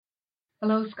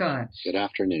Hello, Scott. Good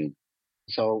afternoon.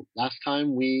 So last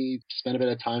time we spent a bit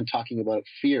of time talking about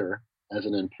fear as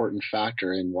an important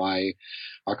factor in why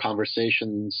our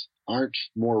conversations aren't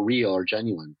more real or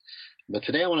genuine. But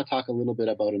today I want to talk a little bit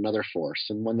about another force,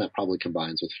 and one that probably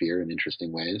combines with fear in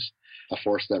interesting ways, a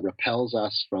force that repels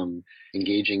us from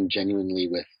engaging genuinely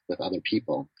with other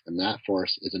people. And that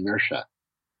force is inertia.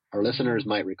 Our listeners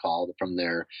might recall from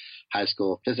their high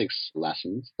school physics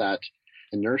lessons that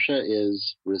inertia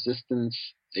is resistance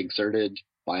exerted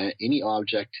by any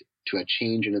object to a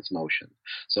change in its motion.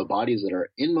 So bodies that are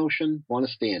in motion want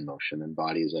to stay in motion, and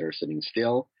bodies that are sitting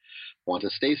still want to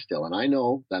stay still. And I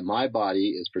know that my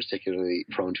body is particularly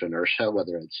prone to inertia,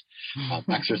 whether it's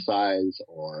exercise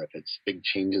or if it's big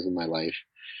changes in my life.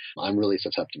 I'm really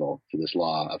susceptible to this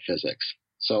law of physics.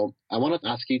 So I want to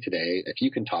ask you today if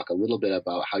you can talk a little bit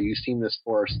about how you've seen this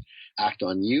force act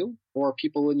on you or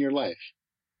people in your life.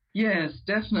 Yes,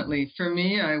 definitely. For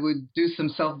me, I would do some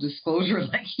self-disclosure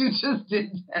like you just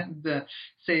did and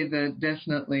say that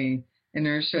definitely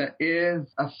inertia is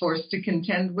a force to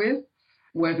contend with,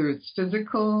 whether it's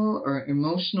physical or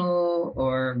emotional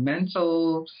or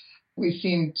mental. We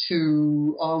seem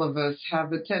to, all of us,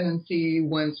 have a tendency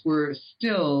once we're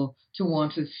still to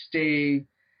want to stay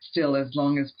still as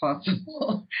long as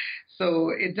possible.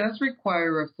 So it does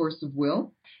require a force of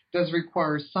will, does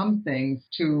require some things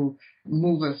to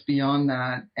move us beyond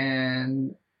that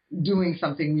and doing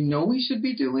something we know we should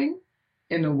be doing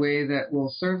in a way that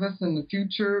will serve us in the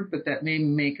future, but that may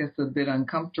make us a bit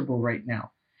uncomfortable right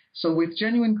now. So with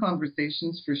genuine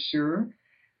conversations, for sure,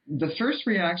 the first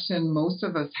reaction most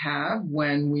of us have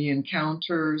when we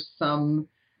encounter some,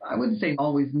 I wouldn't say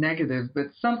always negative,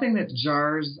 but something that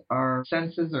jars our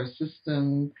senses, our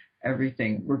system,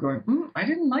 everything. We're going, I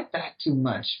didn't like that too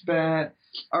much. But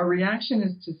our reaction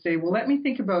is to say, well, let me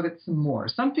think about it some more.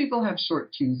 Some people have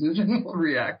short fuses and will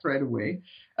react right away.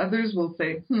 Others will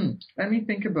say, let me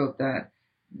think about that.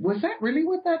 Was that really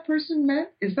what that person meant?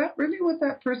 Is that really what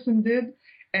that person did?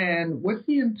 And what's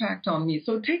the impact on me?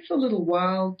 So it takes a little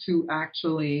while to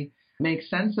actually make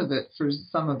sense of it for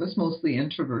some of us, mostly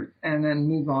introverts, and then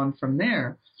move on from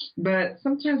there. But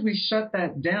sometimes we shut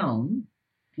that down,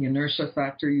 the inertia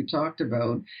factor you talked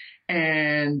about,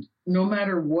 and no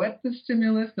matter what the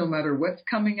stimulus, no matter what's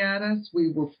coming at us,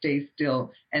 we will stay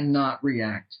still and not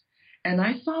react. And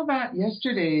I saw that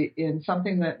yesterday in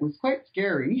something that was quite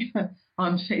scary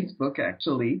on Facebook,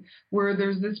 actually, where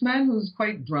there's this man who's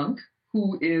quite drunk,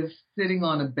 who is sitting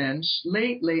on a bench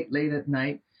late at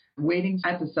night, waiting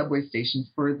at the subway station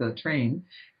for the train.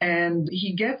 And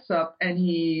he gets up and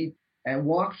he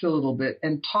walks a little bit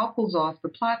and topples off the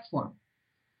platform.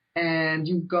 And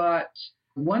you've got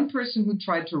one person who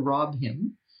tried to rob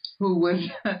him, who was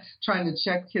trying to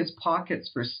check his pockets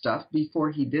for stuff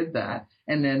before he did that,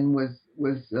 and then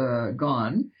was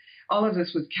gone. All of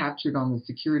this was captured on the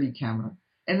security camera.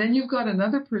 And then you've got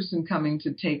another person coming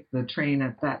to take the train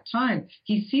at that time.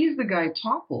 He sees the guy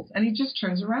topples, and he just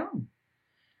turns around.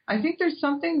 I think there's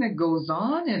something that goes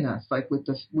on in us, like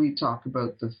we talk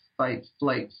about the fight,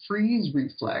 flight, freeze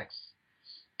reflex.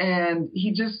 And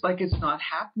he just, like, it's not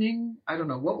happening. I don't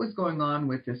know what was going on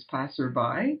with this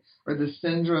passerby, or the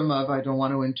syndrome of I don't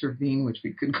want to intervene, which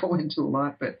we could go into a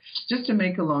lot. But just to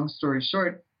make a long story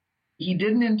short, he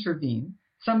didn't intervene.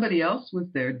 Somebody else was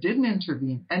there, didn't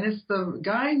intervene. And it's the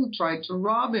guy who tried to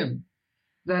rob him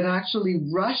that actually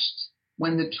rushed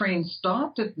when the train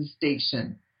stopped at the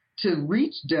station to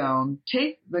reach down,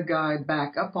 take the guy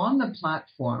back up on the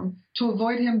platform to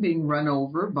avoid him being run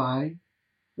over by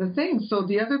the thing. So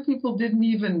the other people didn't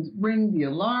even ring the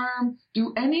alarm,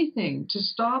 do anything to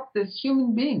stop this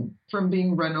human being from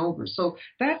being run over. So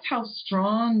that's how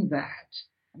strong that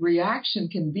reaction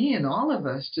can be in all of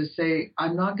us, to say,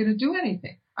 I'm not going to do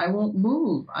anything. I won't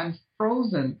move. I'm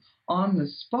frozen on the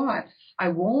spot. I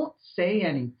won't say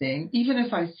anything, even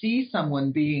if I see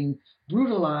someone being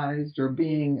brutalized or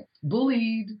being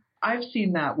bullied. I've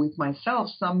seen that with myself,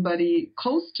 somebody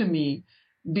close to me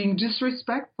being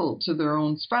disrespectful to their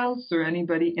own spouse or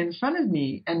anybody in front of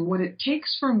me. And what it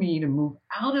takes for me to move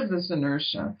out of this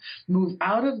inertia, move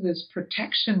out of this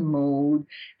protection mode,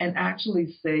 and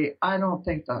actually say, I don't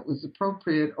think that was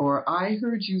appropriate, or I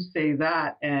heard you say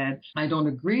that and I don't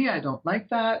agree, I don't like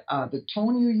that, the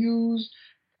tone you used,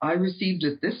 I received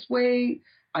it this way,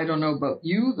 I don't know about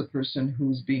you, the person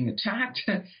who's being attacked,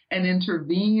 and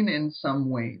intervene in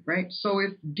some way, right? So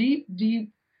it's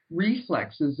deep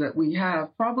reflexes that we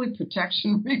have, probably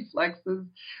protection reflexes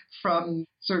from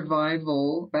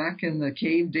survival back in the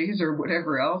cave days or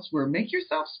whatever else, where make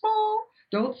yourself small,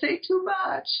 don't say too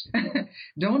much,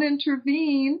 don't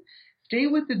intervene, stay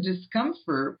with the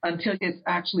discomfort until it's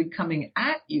actually coming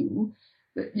at you.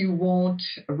 that you won't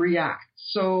react.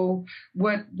 So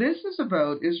what this is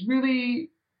about is really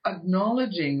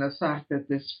acknowledging the fact that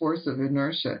this force of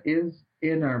inertia is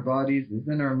in our bodies, is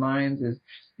in our minds,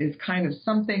 is kind of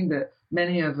something that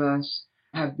many of us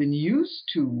have been used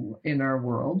to in our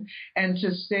world, and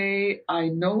to say, I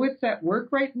know it's at work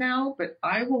right now, but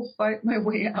I will fight my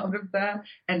way out of that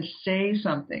and say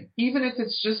something, even if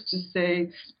it's just to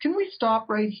say, can we stop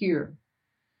right here?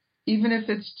 Even if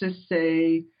it's to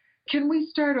say, can we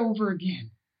start over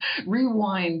again?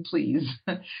 Rewind, please.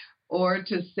 Or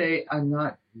to say, I'm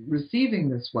not receiving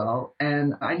this well,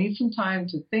 and I need some time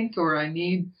to think, or I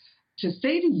need to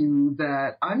say to you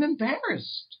that I'm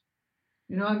embarrassed.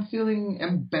 I'm feeling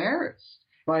embarrassed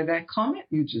by that comment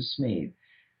you just made,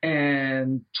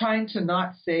 and trying to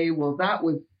not say, well, that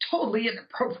was totally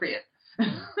inappropriate,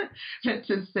 but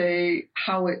to say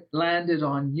how it landed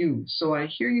on you. So I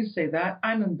hear you say that,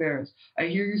 I'm embarrassed. I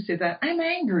hear you say that, I'm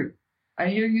angry. I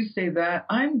hear you say that,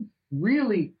 I'm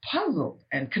really puzzled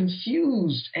and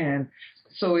confused. And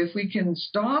so if we can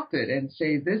stop it and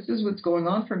say, this is what's going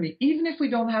on for me, even if we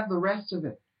don't have the rest of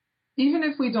it, even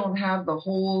if we don't have the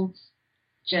whole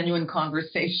genuine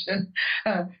conversation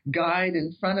guide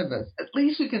in front of us, at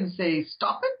least we can say,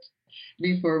 stop it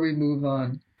before we move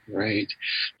on. Right.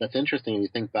 That's interesting. When you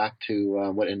think back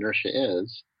to what inertia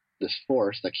is, this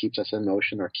force that keeps us in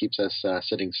motion or keeps us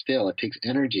sitting still. It takes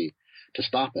energy to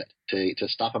stop it, to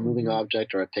stop a moving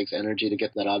object, or it takes energy to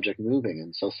get that object moving.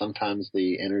 And so sometimes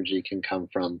the energy can come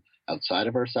from outside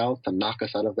of ourselves to knock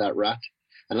us out of that rut.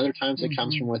 And other times it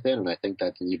comes from within. And I think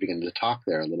that you begin to talk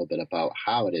there a little bit about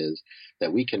how it is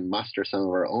that we can muster some of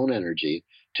our own energy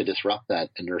to disrupt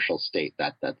that inertial state,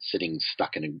 that sitting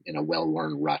stuck in a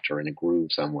well-worn rut or in a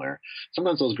groove somewhere.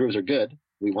 Sometimes those grooves are good.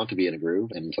 We want to be in a groove,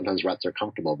 and sometimes ruts are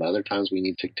comfortable. But other times we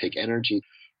need to take energy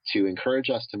to encourage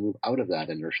us to move out of that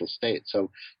inertial state.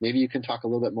 So maybe you can talk a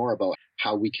little bit more about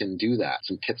how we can do that,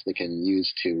 some tips they can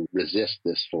use to resist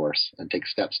this force and take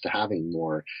steps to having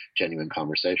more genuine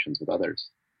conversations with others.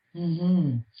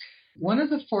 Mm-hmm. One of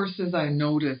the forces I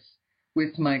notice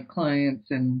with my clients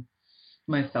and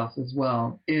myself as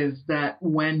well is that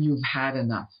when you've had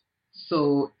enough.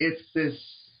 So it's this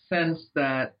sense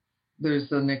that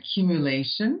there's an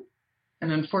accumulation,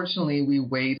 and unfortunately we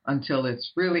wait until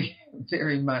it's really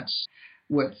very much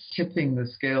what's tipping the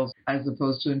scales as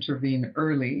opposed to intervene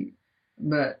early.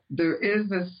 But there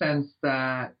is a sense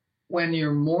that when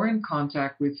you're more in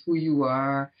contact with who you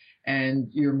are and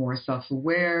you're more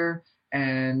self-aware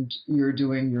and you're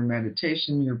doing your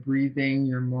meditation, your breathing,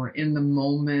 you're more in the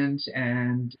moment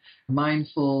and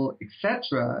mindful,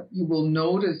 etc., you will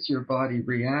notice your body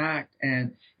react,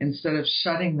 and instead of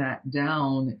shutting that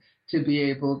down, to be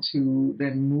able to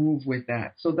then move with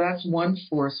that. So that's one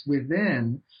force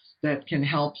within that can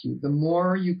help you. The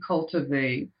more you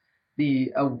cultivate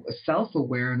the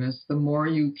self-awareness, the more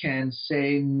you can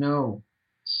say, no,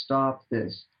 stop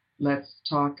this. Let's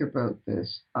talk about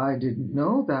this. I didn't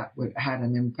know that had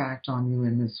an impact on you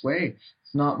in this way.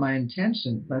 It's not my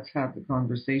intention. Let's have the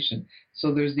conversation.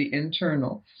 So there's the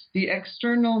internal. The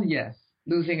external, yes,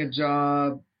 losing a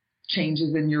job,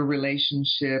 changes in your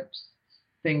relationships,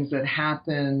 things that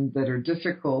happen that are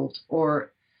difficult,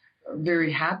 or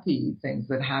very happy things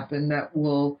that happen that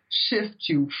will shift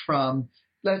you from,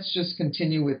 let's just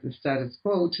continue with the status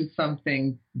quo, to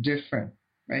something different,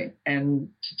 right? And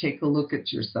to take a look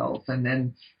at yourself and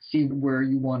then see where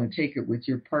you want to take it with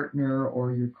your partner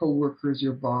or your coworkers,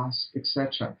 your boss,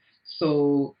 etc.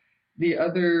 So the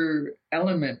other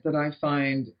element that I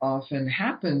find often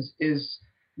happens is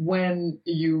when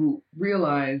you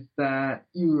realize that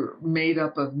you're made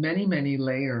up of many, many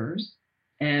layers,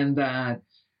 and that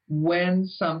when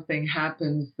something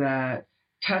happens that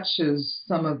touches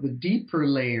some of the deeper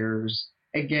layers,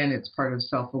 again, it's part of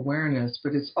self-awareness,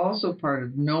 but it's also part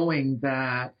of knowing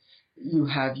that you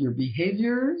have your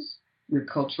behaviors, your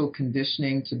cultural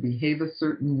conditioning to behave a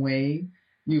certain way.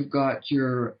 You've got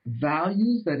your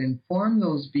values that inform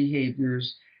those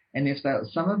behaviors. And if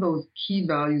some of those key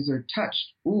values are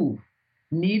touched,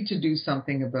 need to do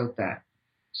something about that.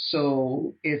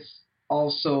 So it's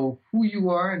also who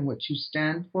you are and what you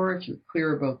stand for, if you're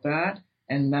clear about that,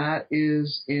 and that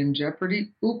is in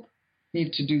jeopardy,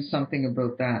 need to do something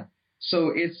about that.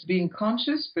 So it's being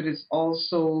conscious, but it's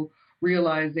also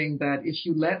realizing that if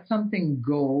you let something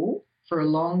go for a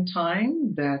long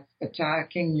time that's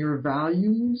attacking your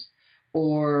values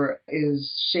or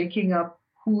is shaking up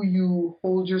who you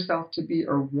hold yourself to be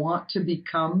or want to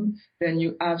become, then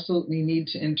you absolutely need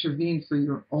to intervene for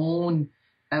your own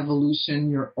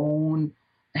evolution, your own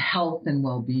health and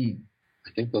well-being.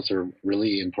 I think those are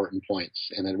really important points.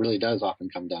 And it really does often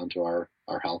come down to our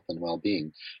our health and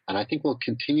well-being. And I think we'll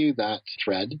continue that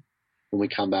thread when we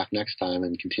come back next time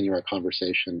and continue our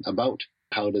conversation about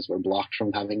how it is we're blocked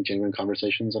from having genuine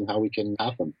conversations and how we can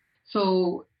have them.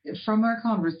 So from our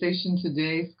conversation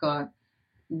today, Scott,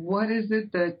 what is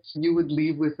it that you would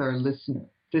leave with our listener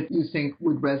that you think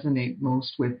would resonate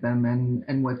most with them,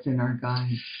 and what's in our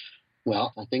guide?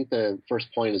 Well, I think the first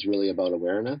point is really about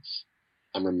awareness.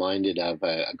 I'm reminded of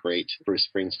a great Bruce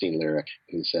Springsteen lyric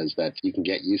who says that you can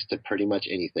get used to pretty much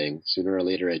anything. Sooner or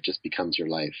later, it just becomes your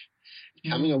life.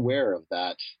 Becoming aware of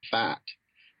that fact,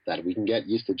 that we can get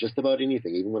used to just about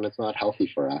anything, even when it's not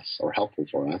healthy for us or helpful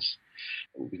for us.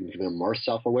 We can become more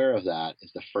self-aware of that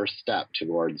is the first step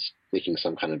towards making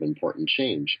some kind of important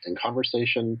change. And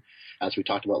conversation, as we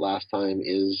talked about last time,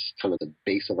 is kind of the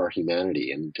base of our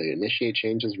humanity. And to initiate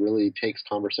changes really takes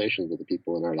conversations with the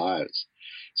people in our lives.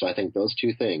 So I think those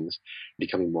two things,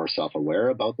 becoming more self-aware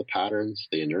about the patterns,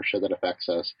 the inertia that affects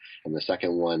us, and the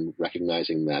second one,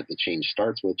 recognizing that the change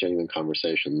starts with genuine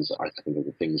conversations, I think are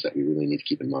the things that we really need to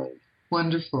keep in mind.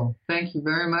 Wonderful. Thank you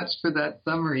very much for that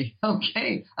summary.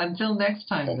 Okay, until next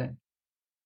time then.